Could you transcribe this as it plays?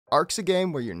Ark's a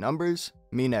game where your numbers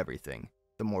mean everything.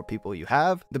 The more people you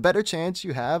have, the better chance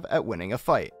you have at winning a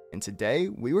fight. And today,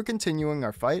 we were continuing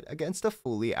our fight against a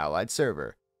fully allied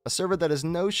server. A server that has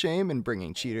no shame in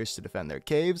bringing cheaters to defend their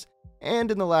caves,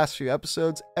 and in the last few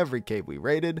episodes, every cave we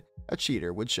raided, a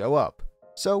cheater would show up.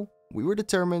 So, we were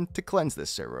determined to cleanse this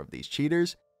server of these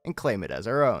cheaters and claim it as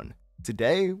our own.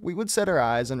 Today, we would set our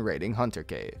eyes on raiding Hunter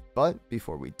Cave, but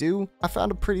before we do, I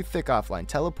found a pretty thick offline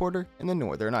teleporter in the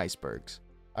northern icebergs.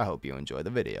 I hope you enjoy the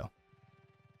video.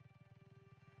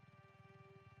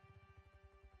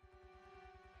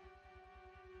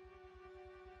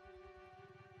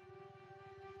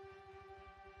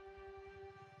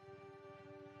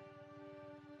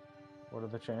 What are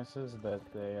the chances that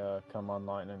they come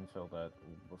online and fill that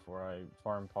before I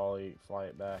farm poly, fly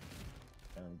it back,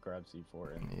 and grab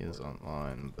C4? And He is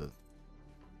online, but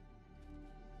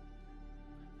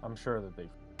I'm sure that they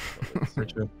fill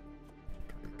it.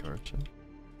 Garcha.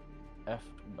 F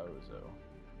bozo.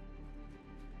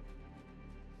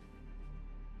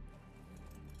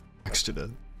 Extra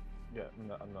dead. Yeah,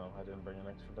 no, I didn't bring an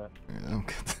extra deck. Yeah, I'm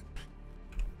good.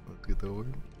 Let's get the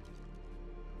word.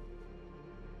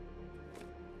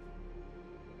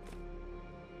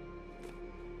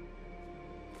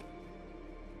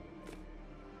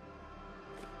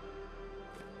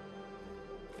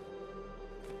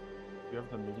 Do you have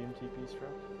the medium TP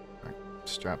strap? Alright,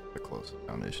 strap the closest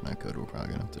foundation I could. We're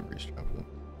probably gonna have to restrap it.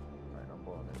 Alright, I'm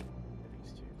blowing it.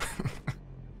 These two.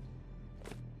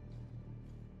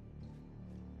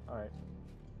 Alright.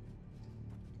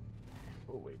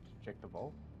 Oh wait, check the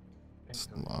vault. It's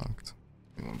locked.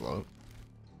 You wanna blow it?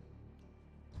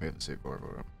 We have to save for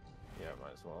it. Yeah,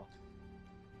 might as well.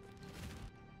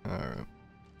 Alright.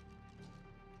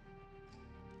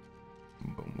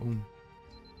 Boom boom.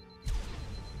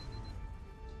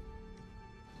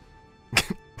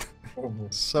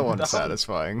 So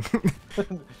unsatisfying.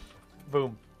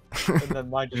 Boom. And then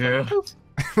mine just Yeah.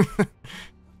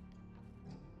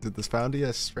 Did this foundy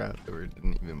has strap that we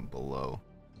didn't even blow?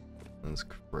 That's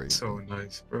crazy. So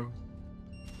nice, bro.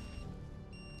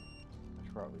 I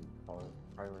should probably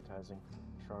prioritizing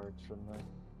shards, shouldn't I?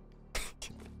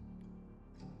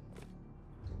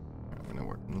 Alright, we're gonna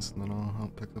work on this and then I'll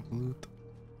help pick up loot.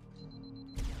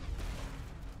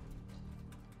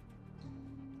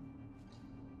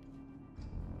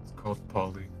 It's called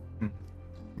poly.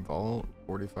 Vault,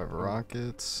 45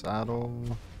 rockets, saddle.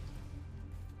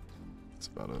 That's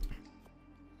about it.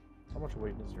 How much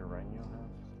weight does your Ranyo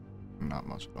have? Not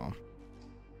much at all.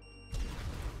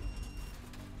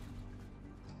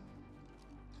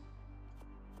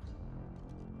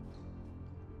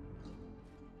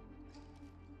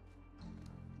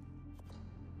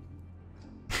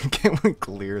 Can't we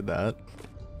clear that?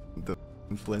 The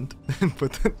flint and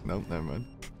put the. Nope, never mind.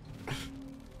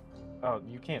 Oh,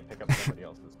 you can't pick up somebody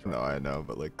else's truck. No, I know,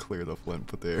 but like clear the flint,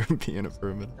 put the Airbnb in it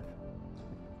for a minute.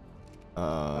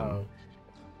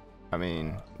 I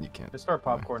mean, you can't. Just start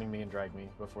popcorning me and drag me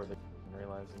before they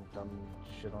realize and dumb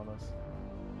shit on us.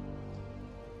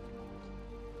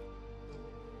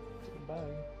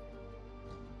 Goodbye.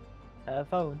 Have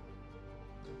fun.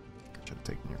 Should have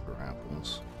taken your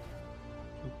grapples.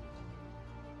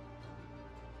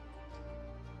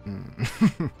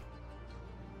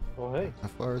 Well, hey. How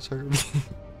far is hurt me?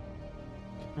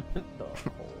 The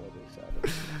whole other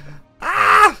side.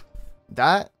 Ah!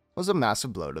 That was a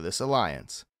massive blow to this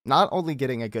alliance. Not only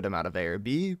getting a good amount of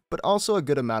ARB, but also a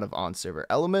good amount of on-server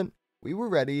element, we were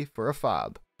ready for a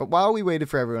fob. But while we waited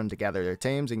for everyone to gather their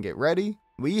tames and get ready,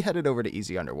 we headed over to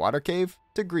Easy Underwater Cave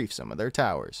to grief some of their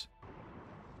towers.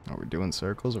 Are we doing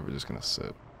circles or are we just gonna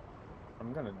sit?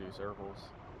 I'm gonna do circles.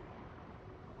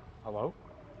 Hello?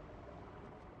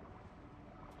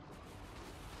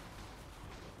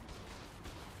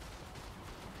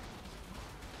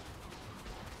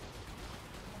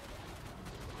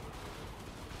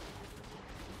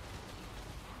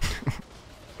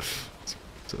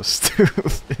 So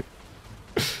stupid.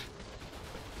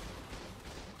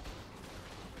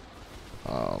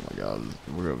 Oh my god,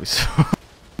 we're gonna be so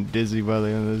dizzy by the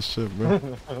end of this shit, bro.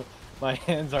 My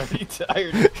hands already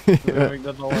tired. Yeah. Moving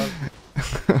to the left.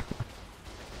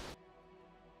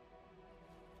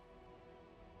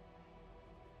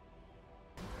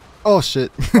 Oh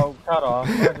shit. Oh, cut off.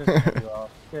 I just cut you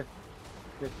off. Get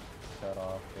cut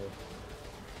off, dude.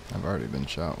 I've already been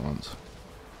shot once.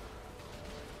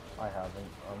 I haven't.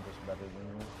 I'm just better than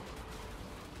you.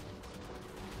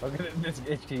 Look at this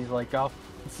itch. He's like, oh,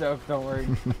 so don't worry.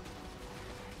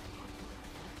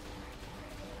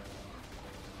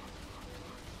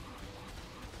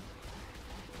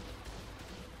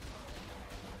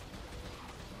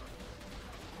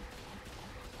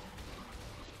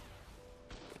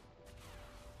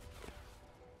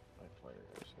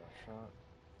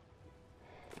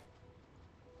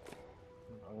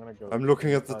 gonna go. I'm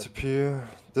looking at the inside. TP.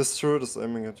 This turret is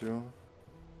aiming at you.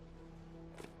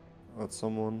 At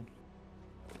someone.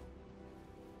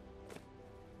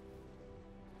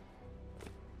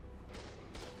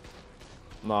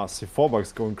 Nah, C4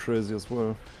 bug's going crazy as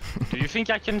well. Do you think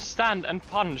I can stand and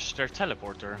punch their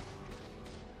teleporter?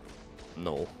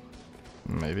 No.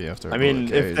 Maybe after. I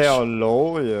mean, if they are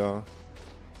low, yeah.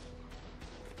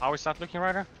 How is that looking,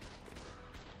 Ryder?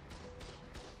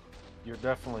 You're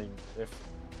definitely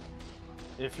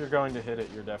if you're going to hit it,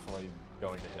 you're definitely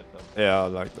going to hit them. Yeah,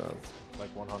 like that.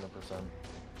 Like 100%.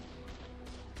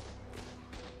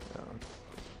 Yeah.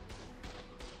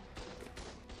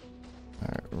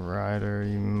 Alright, Ryder,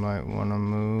 you might want to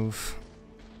move.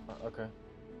 Okay.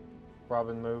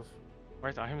 Robin, move.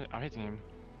 Wait, I'm hitting him.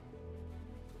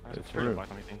 I have It's to feel weird.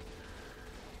 like I'm hitting.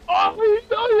 Yeah,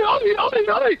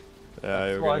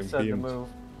 That's you're why I getting said to beamed. move.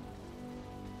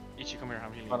 Ichi, come here,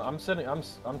 I'm healing. I'm sitting. I'm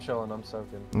chilling. I'm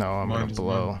soaking. No, I'm gonna Mine's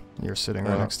blow. mine. You're sitting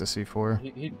right Yeah. next to C4.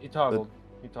 He toggled.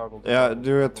 He toggled. Yeah, Toggled.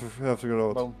 you have to get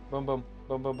out. Boom, boom, boom,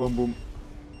 boom, boom, Boom, boom. boom.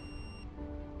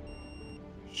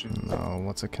 Shit. No,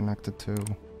 what's it connected to?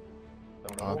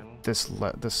 Don't Oh, know. this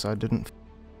side didn't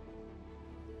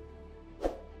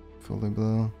fully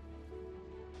blow.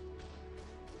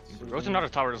 Go to another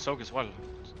tower and soak as well.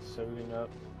 Soaking up.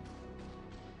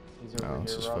 He's No, over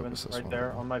let's here, just Robin. focus this Right one.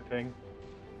 there on my ping.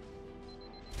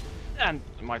 And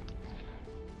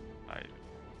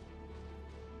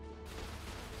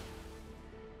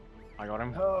I got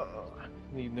him. I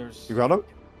mean, there's You got him?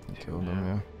 You killed him,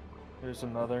 yeah. there's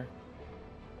another.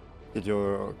 Did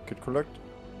your kit collect?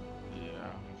 Yeah,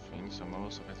 I think so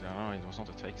most of it. I don't know, it was not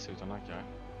a take suit on that guy.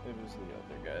 It was the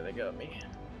other guy that got me.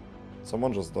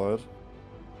 Someone just died.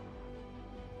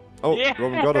 Oh, Yeah.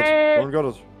 Robin got it. Robin got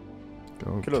it. Go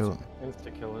Kill it. kill it.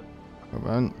 Insta kill it. Come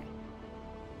on.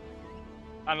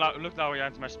 And look now, he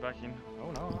had smashed back in. Oh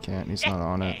He no. can't, he's not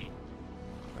on it.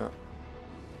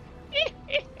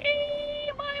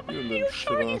 You little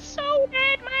shit. so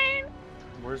dead, man.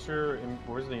 Where's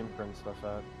the imprint stuff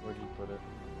at? Where'd you put it?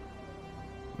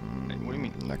 What do you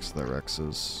mean? Next to the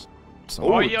Rexes. Oh,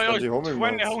 Somewhere. yeah, 20 homing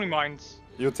 20 mines. homing mines.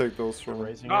 You take those from me.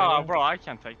 Raising No, area? bro, I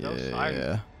can't take those.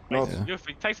 Yeah. No. Yeah. You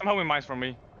take some homing mines from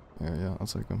me. Yeah, I'll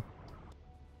take him.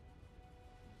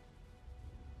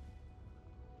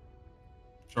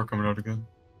 Shark coming out again.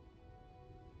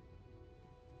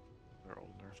 They're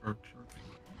older. Shark.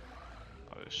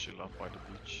 I'll just chill up by the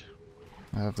beach.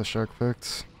 I have the shark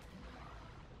picked.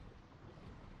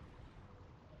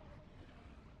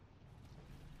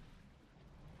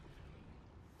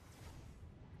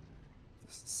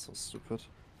 This is so stupid.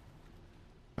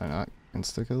 Why not?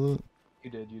 Insta kill it? You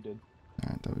did.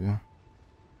 Alright, W.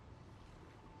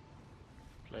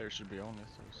 Players should be on it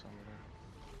or somewhere.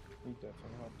 He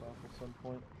definitely hopped off at some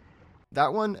point.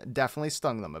 That one definitely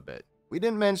stung them a bit. We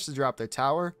didn't manage to drop their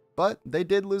tower, but they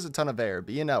did lose a ton of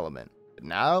ARB and element. But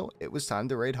now, it was time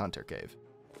to raid Hunter Cave.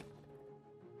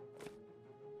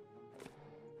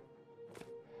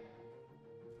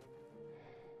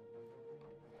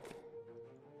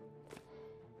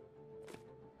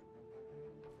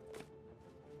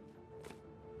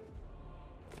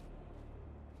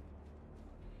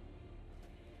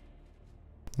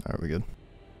 Alright, we good?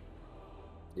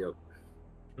 Yep.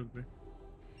 Should be.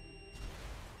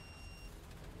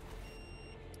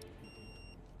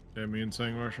 Yeah, me and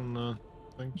saying Russian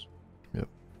things.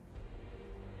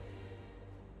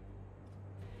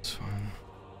 It's fine.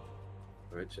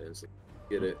 Alright, chance.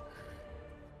 Get it.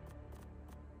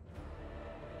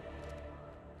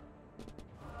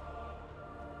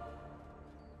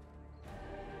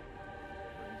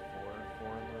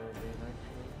 Four in the ravine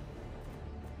actually.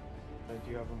 And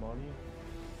do you have them on you?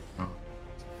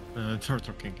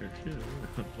 Tartar can't get shit.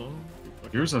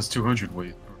 Yours has 200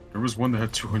 weight. There was one that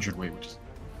had 200 weight, which is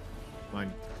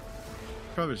mine.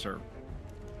 Probably start.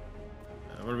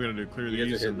 What are we gonna do? Clear You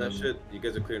guys these are hitting and that then... shit? You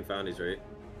guys are clearing foundies, right?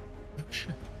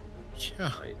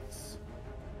 Yeah. Nice.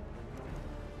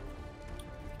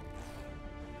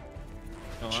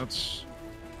 Oh, that's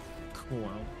cool.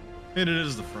 And it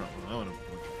is the front one. I would have.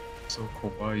 So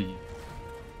kawaii.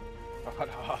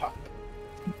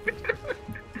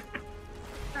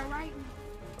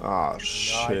 Ah, I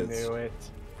shit. knew it.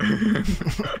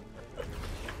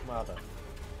 Mother.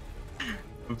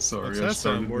 I'm sorry. What's I that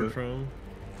started soundboard that. from?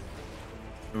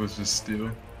 It was just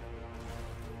steel.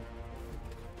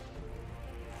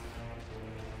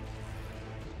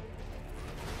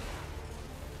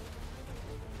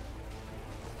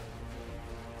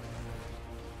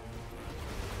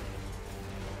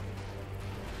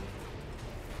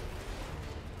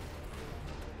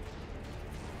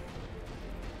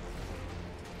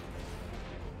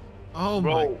 Oh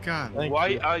Bro, my god. Thank why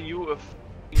you. are you a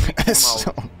f***ing Mickey Mouse?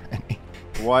 So many.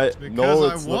 Why? Because No,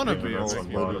 I it's wanna not be Mickey a Mouse,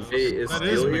 Mickey buddy. Mouse. Hey, is That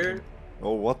is Steel Mickey. here?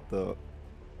 Oh, what the?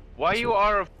 Why you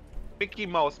are a Mickey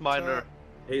Mouse miner?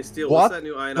 Hey, Steel, What what's that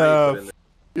new INI you put in the there? f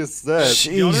is that?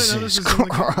 Y'all didn't know this Jesus is in the game?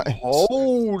 Christ.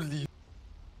 Holy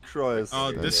Christ.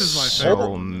 Oh, There's this is my so favorite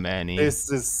one. many. Is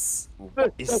this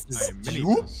I mini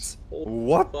cute? this.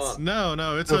 What? Fuck.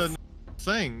 No, it's The a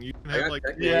thing. You can I have got like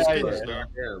tech Yeah, skins, yeah. but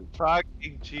damn.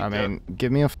 Fucking cheater. I mean,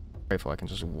 give me a rifle. I can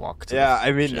just walk to. Yeah, the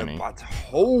I mean, Jenny. but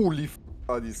holy f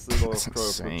are these silver That's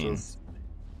insane. purposes.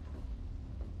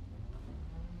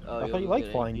 I thought you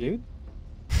liked flying, dude.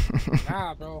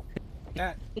 Nah, bro.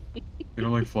 That You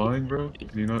don't like flying, bro?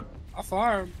 Can you not? I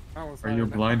farm. I was Are you a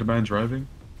blind man driving?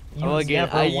 Oh, again,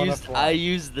 never I wanna used fly. I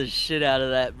used the shit out of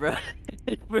that, bro.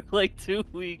 For like 2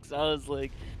 weeks, I was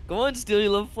like, "Come on, Steel, you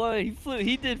love flying." He flew.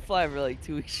 He did fly for like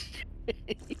 2 weeks.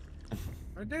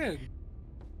 I did. He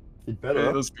Hey,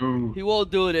 better. let's go. He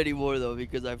won't do it anymore though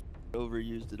because I've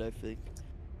overused it. I think.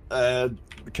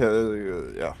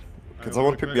 Okay, yeah. Can Alright,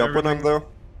 someone pick me up when I'm there?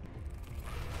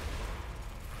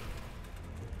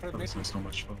 That was so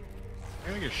much fun. I'm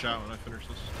gonna get shot when I finish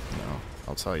this. No,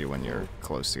 I'll tell you when you're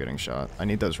close to getting shot. I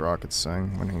need those rockets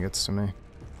saying when he gets to me.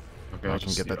 Okay, I I'll can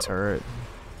just get the see. turret.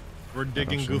 We're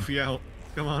digging sure. Goofy out.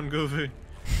 Come on, Goofy.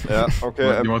 Yeah,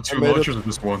 okay. You want I two made it. launchers or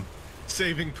just one?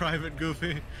 Saving Private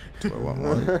Goofy. Do I want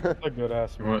one? It's a good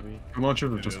ass You want movie. two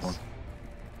launchers or It just is. one?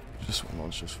 Just one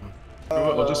launch, just one.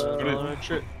 I'll just put it. Launch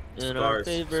it in our Stars.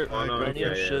 favorite Oh, no, radio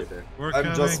yeah, ship. right there. We're I'm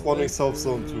coming. just spawning South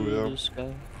Zone 2, through yeah. the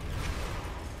sky.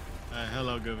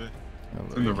 Hello, Goofy. Oh,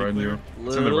 It's in the look. radio. It's in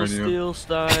the Little radio. Steel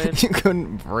Stein. You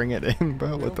couldn't bring it in,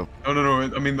 bro. What the? No.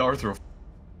 I mean the Arthur.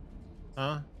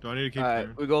 Huh? Do I need to keep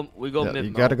Alright, going? we go Yeah, mid.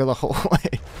 you gotta go the whole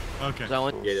way. Okay. I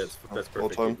want Yeah, that's All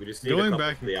perfect. time. We just need Going a couple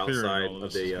back to the and clearing outside all of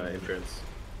this the is gonna be- entrance.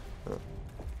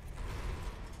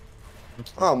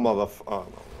 Ah, motherf. Ah,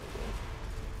 no.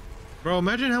 Bro,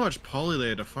 imagine how much poly they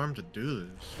had to farm to do this.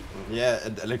 Yeah,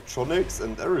 and electronics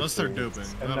and everything. Unless they're doping. I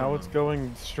And don't now it's know.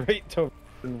 going straight to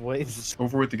waste.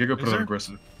 Over with the Giga, put Is it on there?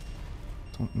 aggressive.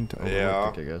 Don't need to overlook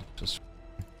Yeah. the Giga. Just,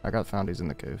 I got foundies in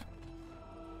the cave.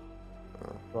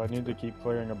 Do I need to keep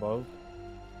clearing above?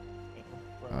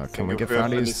 Can we you get have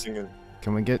foundies? anything in-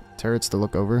 Can we get turrets to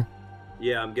look over?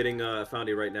 Yeah, I'm getting a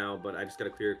foundy right now, but I just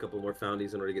gotta clear a couple more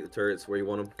foundies in order to get the turrets where you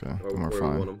want them. Okay, Or then we're where we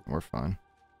want fine. 'em. We're fine.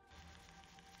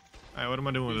 Alright, what am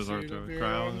I doing with this DC Arthur? will be Cry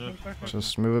around on in a second.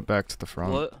 Just move it back to the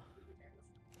front. what?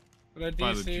 That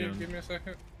By the DC, gym. give me a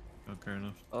second. Okay,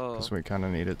 enough. Oh, Because we kind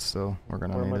of need it still. We're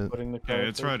gonna Where am I need it. putting the Okay,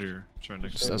 it's characters? right here. It's right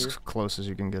next Just to as us. close as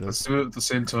you can get Let's us. do it at the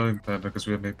same time, Panda, because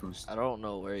we have mate boost. I don't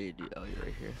know where you do. Oh, you're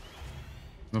right here.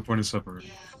 No point in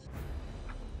separating.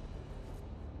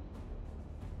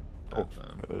 Oh.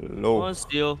 Come Hello. on,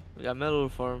 Steel. We got metal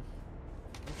to farm.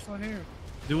 I'm still here.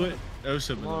 Do it. Oh,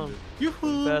 Come on.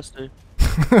 Yoo-hoo! Faster.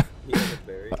 Yeah,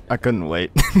 berry. I couldn't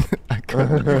wait. I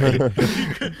couldn't wait.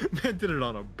 Man did it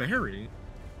on a berry.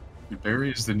 Your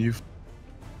berry is the new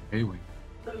A-wing.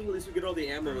 At least we get all the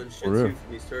ammo and shit For real. too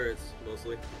from these turrets,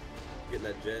 mostly. Getting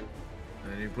that gen.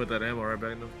 And you put that ammo right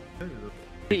back in the...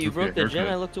 Hey, you Took broke your the gen.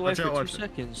 haircut. I looked away Watch for out, 2 watch it.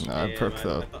 seconds. Nah, I Damn, perked I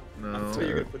up. thought No. you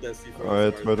were gonna put that C4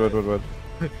 Alright,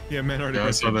 wait. Yeah, man already Yeah, I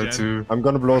got saw the that gen. too. I'm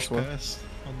gonna blow First one. pass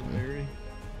on the berry.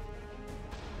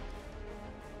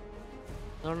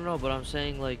 No, but I'm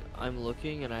saying like I'm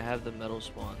looking and I have the metal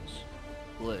spawns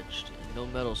glitched. And no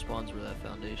metal spawns where that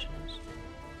foundation is.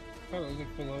 Oh, it was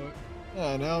like below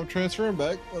it. Now I'm transferring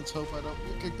back. Let's hope I don't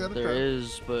get kicked out of There crap.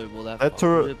 is, but will that That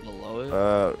fall turret-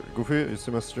 below it? Goofy, you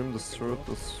see my stream? This turret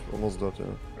is almost dead, yeah.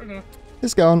 I don't know.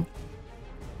 It's gone.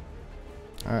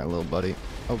 Alright, little buddy.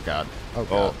 Oh god. Oh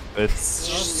god. Oh, it's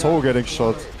so getting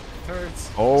shot. Turrets.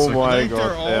 Oh So I my think they're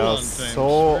god, all they are untamed, so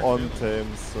so on they're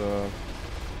tames.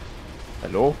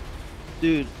 Hello?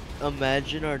 Dude,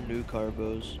 imagine our new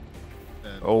carbos.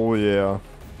 Oh yeah.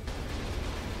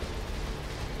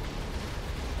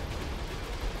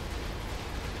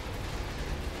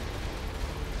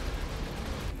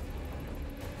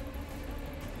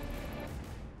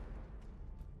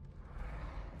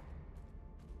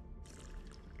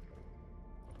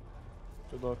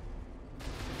 Good luck.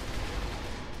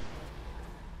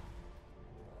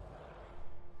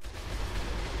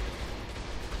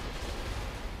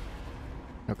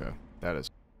 Okay, that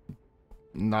is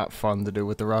not fun to do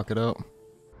with the rocket out.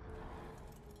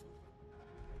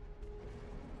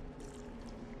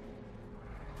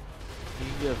 You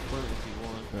can get a flint if you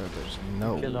want. There's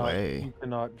no You way.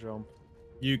 cannot jump.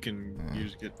 You can Yeah.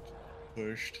 just get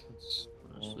pushed. That's,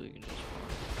 So you can just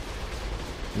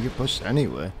farm. You get pushed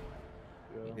anyway.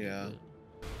 Yeah. yeah.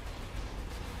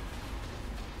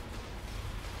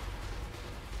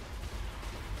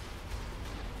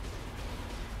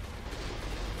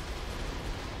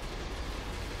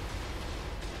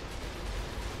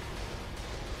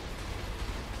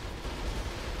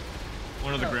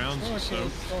 One of the grounds Oh, is okay.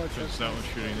 soaked, Oh, it's because that one's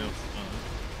shooting up.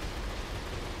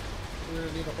 We're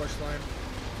gonna need a horse line.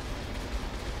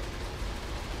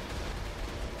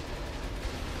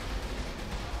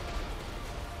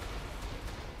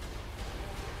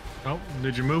 Oh,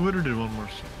 did you move it or did one more?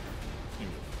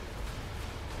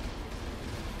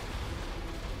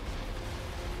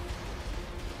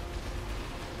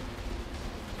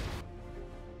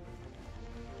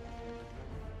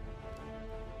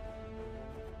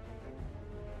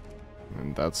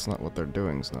 And that's not what they're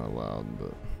doing is not allowed,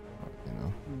 but you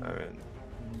know. I mean,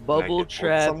 Bubble it work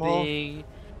somehow? trapping.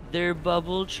 They're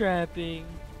bubble trapping.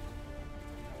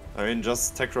 I mean,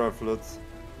 just tech rifle it.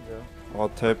 Yeah. Or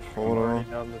tape, I'm or already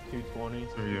whatever. down to 220.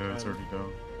 So yeah, it's already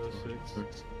down.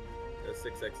 Six. That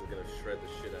 6X is gonna shred the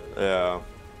shit out of that. Yeah.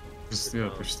 Just, yeah,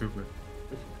 they're stupid.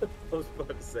 I was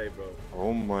about to say, bro.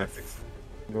 Oh my That's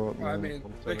god, Well, I man.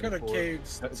 mean, they could have caved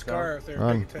Scar if they were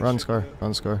Run, paying attention. run, Scar,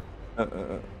 run, Scar. Uh,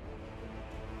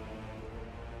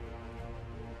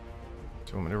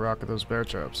 Do you want me to rocket those bear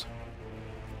traps?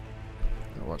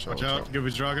 Yeah, watch Watch out, give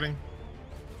us rocketing.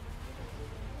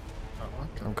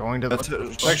 I'm going to the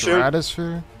Tech shield.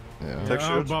 stratosphere. Yeah. Tech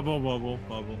Oh, shield. bubble.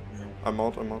 I'm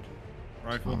out, I'm out.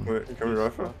 Rifle. Wait, can we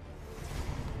rifle?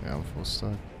 Yeah, I'm full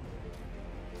stack.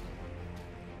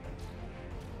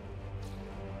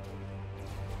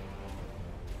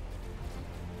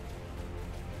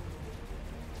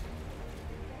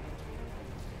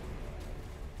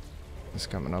 He's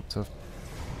coming up to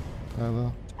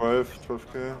Tyler.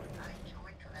 12k.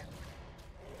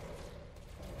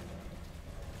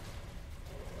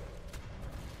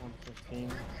 115,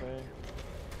 say.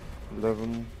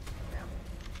 11.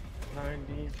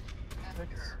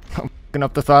 96. I'm fucking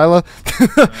up to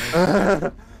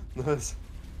Thyla. Nice.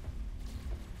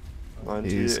 90,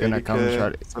 He's gonna come 80K, try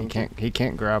to, he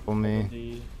can't grapple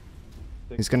me.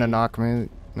 He's gonna knock me.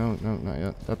 No, not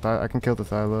yet. I can kill the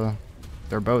Thyla.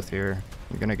 They're both here.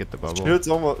 You're gonna get the bubble.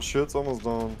 Shield's almost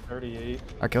down. 38.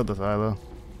 I killed the Thyla.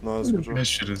 Nice, good job. That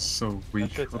shit is so That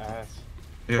weak. shit's What the- ass.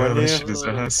 Yeah, 20. that shit is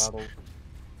ass. Battle.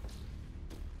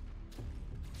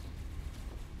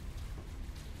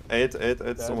 8, it's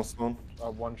Dead. almost gone.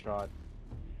 One shot.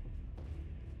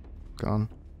 Gone.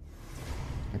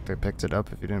 I think they picked it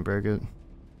up if you didn't break it.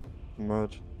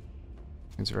 Mad.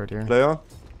 He's right here. Player?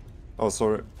 Oh,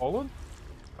 sorry. Bowled?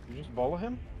 You just bowl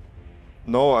him?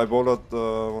 No, I bowled at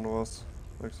one of us.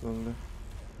 Accidentally.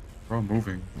 We're all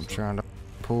moving. I'm so- trying to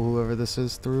pull whoever this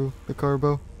is through the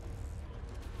carbo.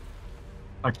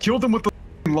 I killed him with the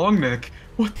long neck.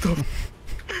 What the?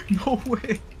 No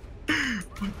way.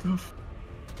 What the?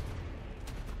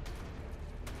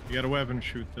 You got a weapon,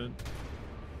 shoot it.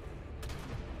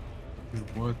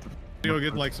 Dude, what the? You go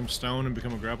get like some stone and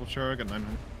become a grapple shark at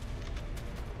 900.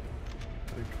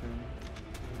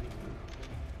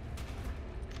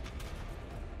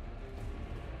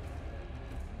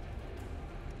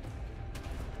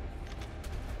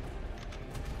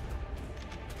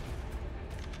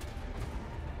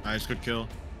 Nice, good kill.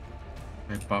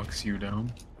 I box you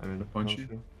down. I mean, punch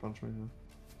you. Punch me, yeah.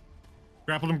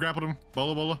 Grappled him.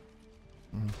 Bola.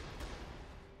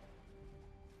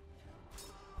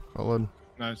 Followed.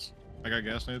 Nice. I got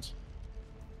gas nades.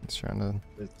 He's trying to.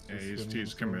 Yeah,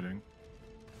 he's committing.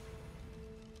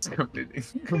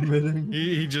 Committing.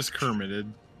 He just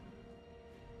committed.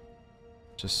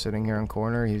 Just sitting here in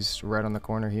corner. He's right on the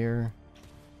corner here.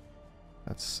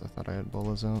 I thought I had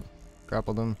bolas out.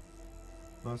 Grappled him.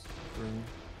 Nice.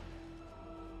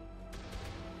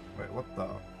 Wait, what the?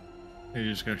 He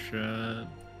just got shot.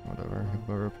 Whatever.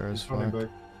 He'll repair his He's running fuck.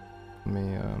 back.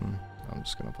 Me, I'm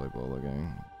just gonna play bola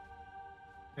gang.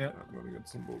 Yeah. I'm gonna get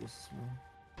some bonus as well.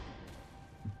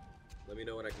 Let me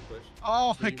know when I can push.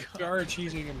 Oh my You god. are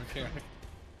cheesing a mechanic.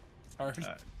 It's hard.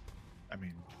 I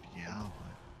mean, yeah.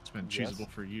 It's been Yes. cheesable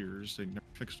for years. They never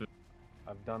fixed it.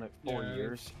 I've done it 4 Yeah.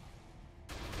 years.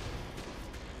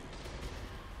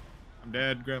 I'm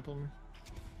dead. Grapple me.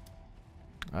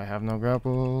 I have no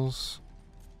grapples.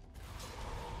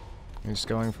 He's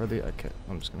going for the. Okay,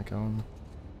 I'm just gonna kill him.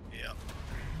 Yeah.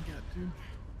 Got to.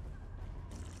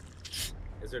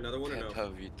 Is there another one or no?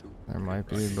 There might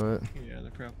be, but Yeah, the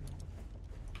crap.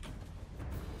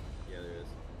 Yeah, there is.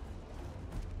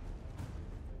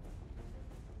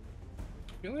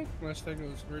 I feel like Mustang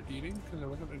was worth eating because I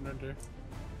wasn't in under.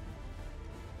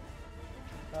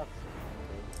 That's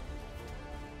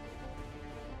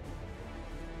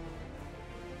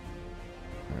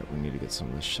alright, we need to get some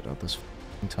of this shit out this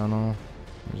f***ing tunnel.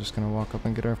 We're just gonna walk up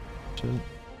and get our shit.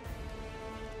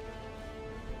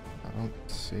 I don't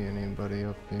see anybody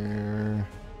up here.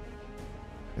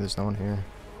 There's no one here.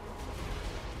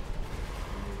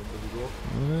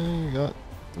 You got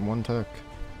One tech.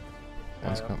 Guy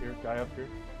One's up come. here. Guy up here.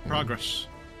 Progress.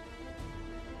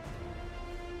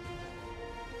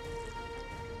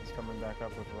 He's coming back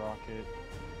up with rocket.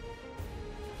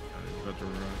 About to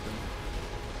rocket.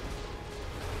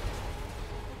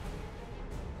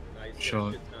 Nice.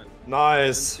 Shot. Good ton.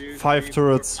 Nice. 1, 2, 5 3, 4,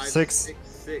 turrets. 5, 6.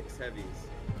 6 heavies.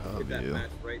 Oh, Hit that you. match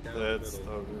right down That's the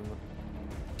middle.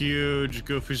 Huge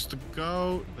goofies to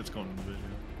go. That's going in the video.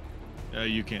 Yeah,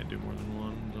 you can't do more than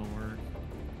one. Don't worry.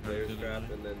 Player Did it. strap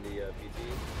and then the PT.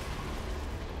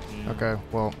 Yeah. Okay,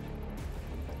 well,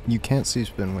 you can't see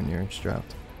spin when you're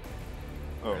strapped.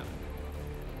 Oh.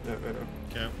 Yeah.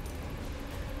 Okay.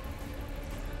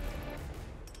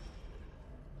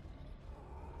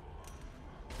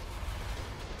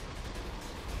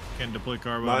 Can't deploy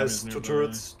carbine. Nice. 2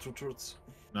 turrets. 2 turrets.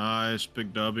 Nice,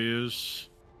 big W's.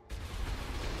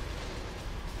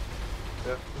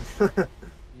 Yeah.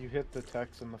 You hit the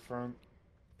techs in the front.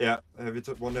 Yeah.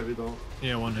 One heavy down.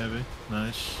 Yeah, one heavy.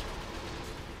 Nice.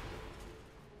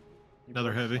 You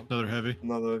Another broke heavy. some. Another heavy.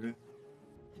 Another heavy.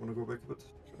 Wanna go back a bit?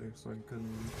 So I can.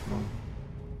 Come on.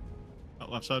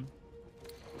 Out left side.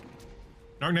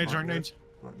 Dark nades, dark nades.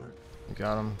 Right. You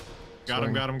got him. Got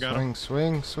him, got him, got him.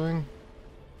 Swing.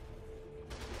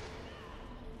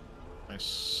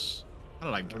 Nice.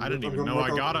 I didn't I'm even gonna know knock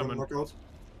I out, got I'm him. gonna knock out.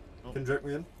 Oh. Can you drag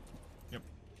me in?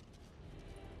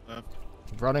 Left.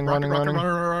 Running. Rocket,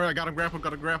 I got him grappled,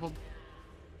 got him grappled.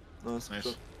 Nice. Nice.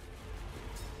 Good.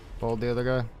 Hold the other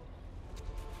guy.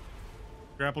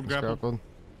 Grappled, He's grappled. grappled.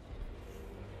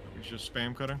 He's just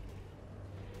spam cutting.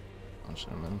 Punching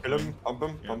him in. Kill him, bump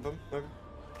him, Yeah. bump him, maybe.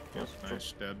 Yes,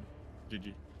 nice, dead.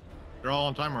 GG. They're all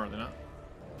on timer, are they not?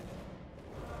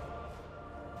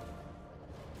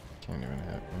 Can't even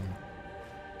hit him.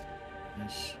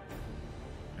 Nice.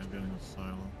 I'm getting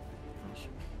asylum. Nice.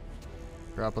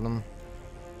 Grappled him.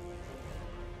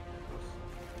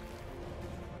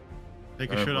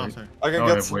 Take a shit off there. I can Oh,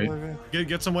 get yeah, some wait. maybe.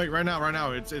 Get some weight right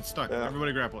now. It's stuck. Yeah.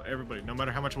 Everybody grapple. Everybody, no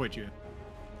matter how much weight you have.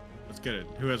 Let's get it.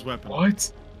 Who has weapon?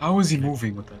 What? How is he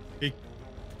moving with that?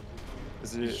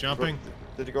 Is he He's jumping.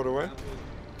 Did he go away?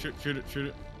 Shoot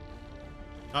it.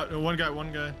 One guy.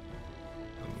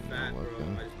 Fat, bro.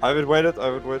 weapon. I would wait it,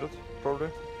 probably.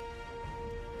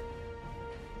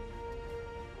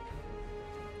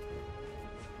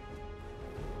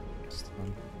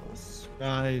 Nice.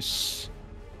 Nice.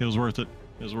 It was worth it.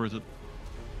 That's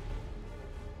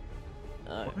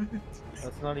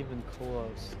not even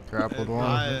close. Grappled one.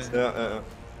 Nice. Yeah.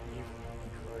 You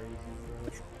crazy,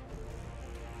 bro.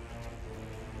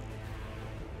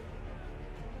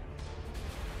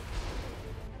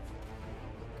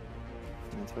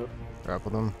 That's it.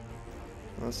 Grappled him.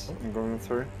 Nice. I'm going with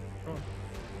 3. Yep.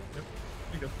 There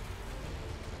you go.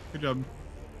 Good job.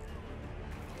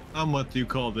 I'm what you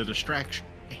call the distraction.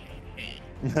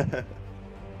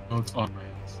 Oh, it's on my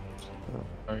hands.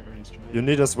 Alright, You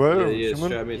need as well, Yeah,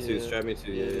 human? strap me too, Yeah. strap me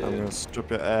too. Yeah. I'm gonna strip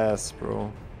your ass,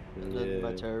 bro. And then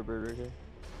my terror bird right here.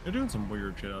 They're doing some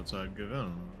weird shit outside. Good. I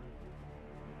don't know.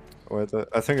 Wait,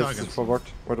 I think it's Duggan's. forward.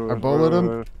 Wait, I bullet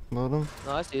him. Bullet him.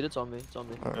 No, I see it. It's on me. It's on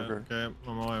me. Oh, okay. Okay, I'm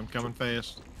on my way. I'm coming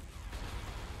fast.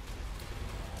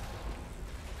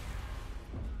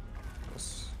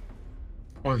 Yes.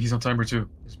 Oh, he's on timer too.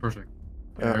 He's perfect.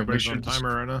 Yeah, Everybody's we on should just-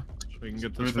 timer right now, so we can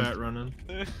get this fat running.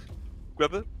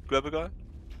 Grab it. Grab a guy.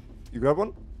 You grab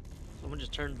one? Someone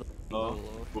just turned the. No.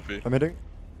 Goofy. I'm hitting.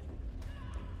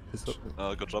 He's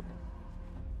up. Good job.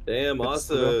 Damn,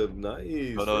 awesome. Nice.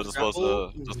 No, First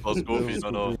grapple. this was goofy.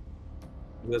 No.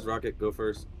 Who has rocket? Go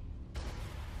first.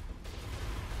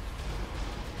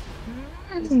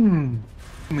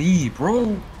 Me,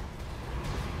 bro.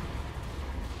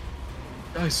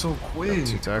 Guy's so quick.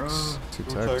 2 techs. bruh. 2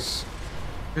 Two techs.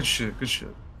 Good shit. Good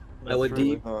shit. I went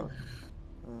deep. Good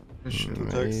shit. Two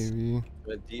techs. Maybe.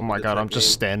 Went deep Oh my in the god, I'm tech just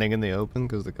game. standing in the open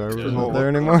because the car Yeah. isn't Oh,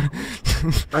 there what anymore.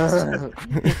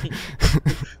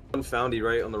 One foundy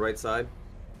right on the right side.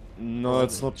 No,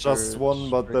 it's not just Church, one,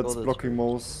 but sprinkle that's the blocking church.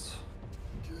 most.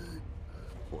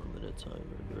 4-minute timer,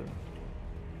 bro.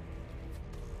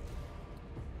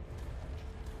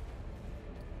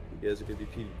 You guys are gonna be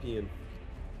PvPing.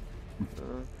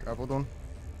 Grappled one.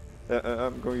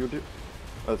 I'm going UD.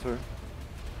 That's her.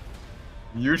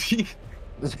 Yuri?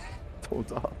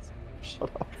 Don't ask. Shut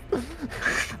up.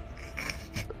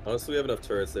 Honestly, we have enough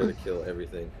turrets there to kill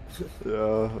everything.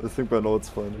 Yeah, I think by now it's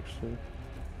fine actually.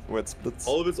 Wet splits.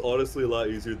 All of it's honestly a lot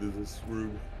easier than this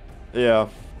room. Yeah.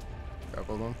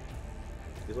 Grappled one.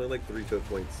 There's only like 3 choke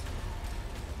points.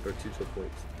 Or 2 choke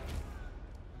points.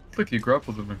 It's like he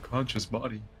grappled an unconscious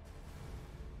body.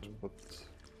 But...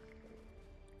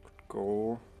 Go.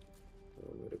 Oh,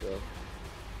 where to go?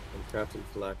 I'm Captain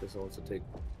Flaccus wants to take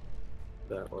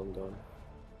that one done.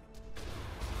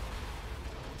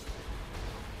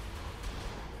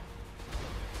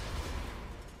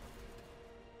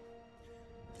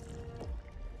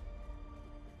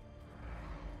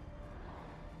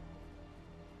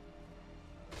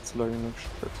 It's lagging like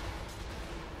shit.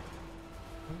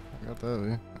 I got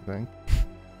that, I think.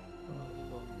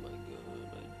 Oh my god, I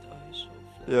die so fast.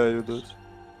 Yeah, you did.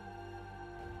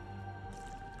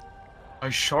 I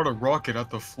shot a rocket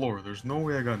at the floor. There's no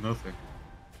way I got nothing.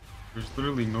 There's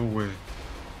literally no way.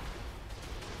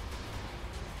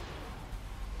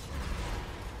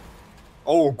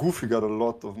 Oh, Goofy got a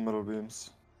lot of metal beams.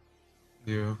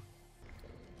 Yeah.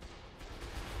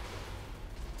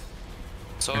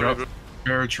 Sorry, I got bro.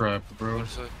 bear trapped, bro. What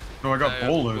is it? No, I got Yeah,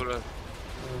 bullet.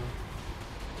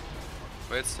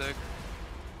 Wait a sec.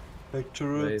 Back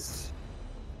turrets.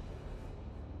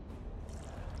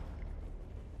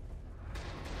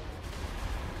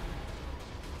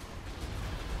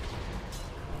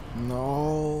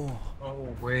 No.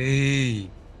 Oh, way.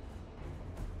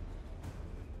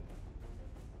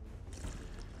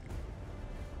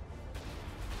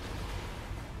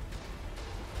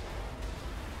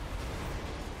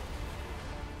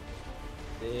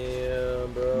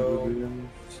 Damn, bro.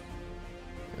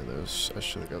 Yeah, those. I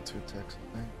should have got 2 attacks,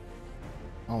 I think.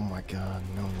 Oh my god,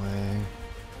 no way.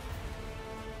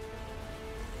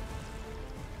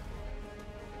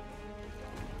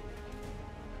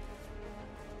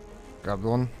 Grabbed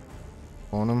one.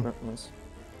 On him. Yeah, nice.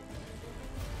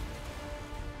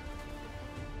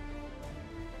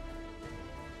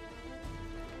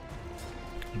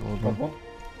 Load Got one.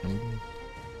 one.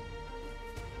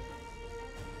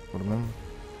 Put him in.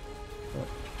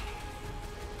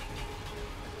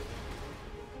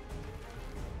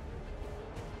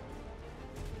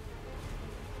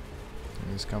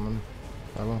 He's coming.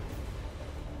 Hello.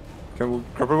 Can we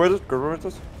grab it? Grab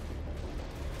it?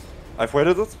 I've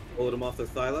waited it. Pulled him off the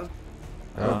Thyla.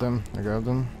 Grabbed him. I grabbed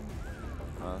him.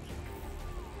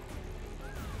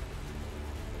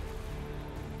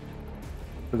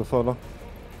 To the further.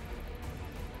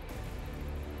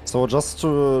 So just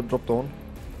to drop down.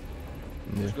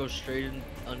 Yeah. Just go straight in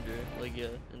under, like yeah,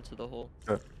 into the hole.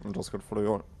 Okay, I'm just gonna follow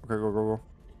you on. Okay, go, go, go.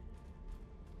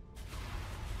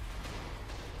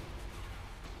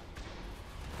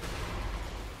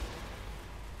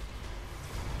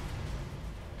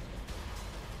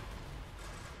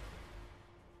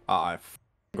 I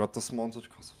got this mounted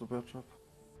because of the bear trap.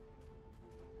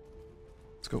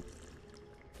 Let's go.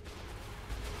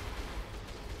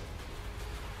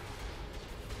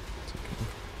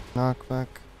 Knockback.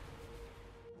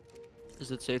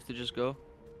 Is it safe to just go?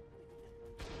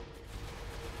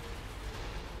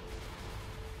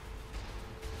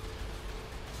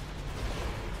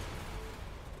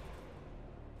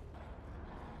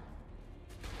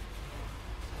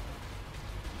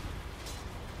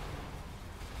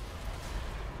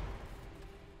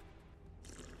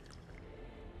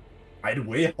 By the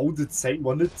way, how did Say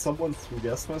wanted someone through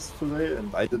gas mask today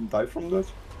and I didn't die from that?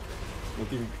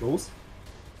 Not even close.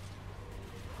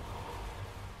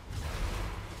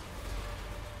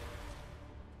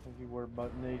 You were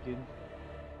butt naked.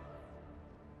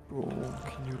 Oh,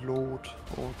 can you load?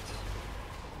 What?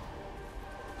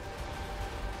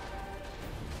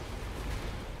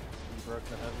 You broke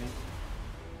the heavy.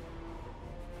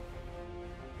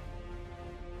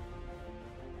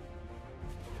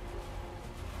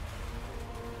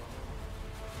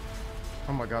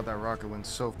 Oh my god, that rocket went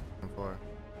so f***ing far.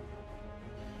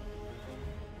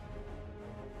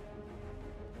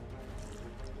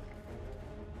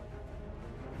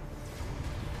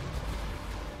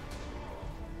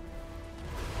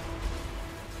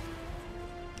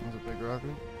 That was a big rocket.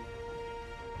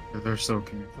 Yeah, they're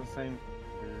soaking. It's the same.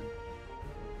 Dude.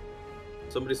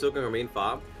 Somebody soaking our main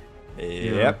fob?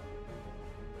 Yep.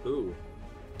 Ooh.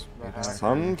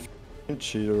 Some f***ing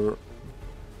cheater.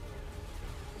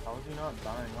 How is he not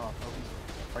dying off? Oh,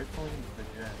 he's rightfully the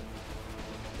gen.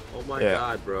 Oh my Yeah.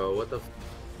 god, bro. What the f?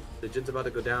 The gen's about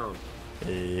to go down.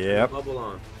 Yep. Bubble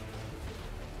on.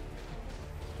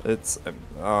 It's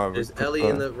There's Ellie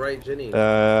in the right Jenny. in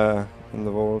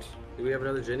the vault. Do we have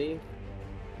another Jenny?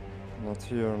 Not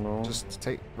here, no. Just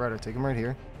take Ryder, take him right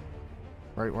here.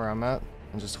 Right where I'm at.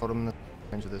 And just hold him in the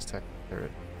range of this tech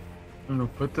turret. No,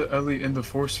 put the Ellie in the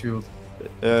force field. It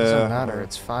doesn't matter,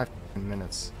 it's 5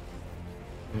 minutes.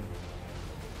 Yeah.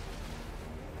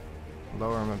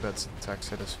 Lower him a bit so the techs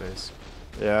hit his face.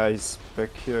 Yeah, he's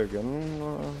back here again.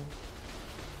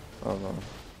 Oh no.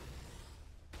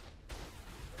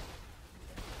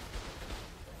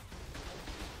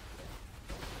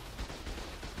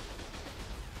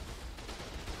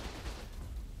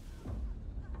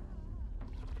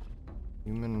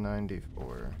 Human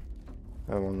 94.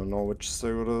 I wanna know which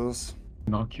stego it is.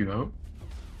 Knock you out?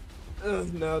 No,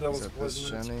 that Is was that this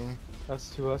poisonous. Jenny?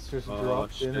 S2S just Oh,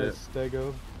 dropped in a shit.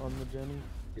 stego on the Jenny.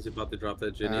 He's about to drop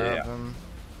that Jenny. Have him.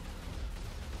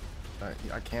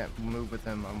 I can't move with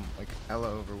him. I'm like hella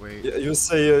overweight. Yeah, you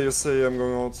say I'm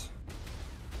going out.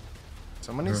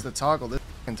 Someone needs to toggle this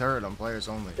f***ing turret on players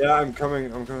only. Yeah, I'm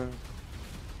coming.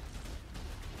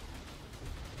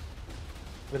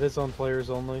 It is on players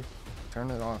only. Turn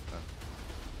it off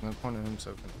then. No point in him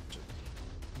soaking.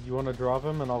 You want to drop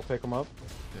him and I'll pick him up?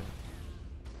 Yeah.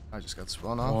 I just got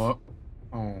spun off. What?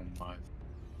 Oh my.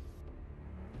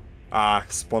 Ah,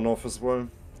 spawn off as well.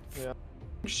 Yeah.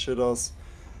 Shit us.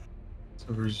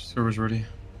 Server's ready.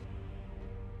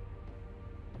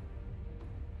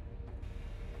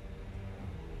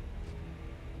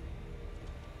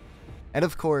 And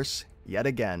of course, yet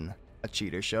again, a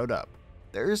cheater showed up.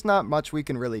 There's not much we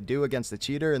can really do against a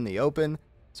cheater in the open,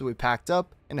 so we packed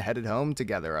up and headed home to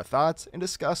gather our thoughts and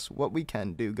discuss what we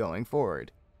can do going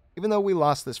forward. Even though we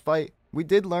lost this fight, we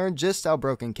did learn just how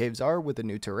broken caves are with the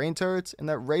new terrain turrets and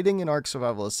that raiding in Ark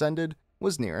Survival Ascended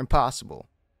was near impossible.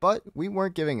 But we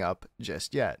weren't giving up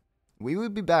just yet. We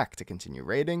would be back to continue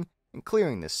raiding and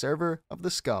clearing this server of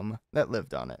the scum that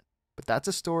lived on it. But that's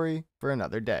a story for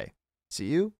another day. See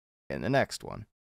you in the next one.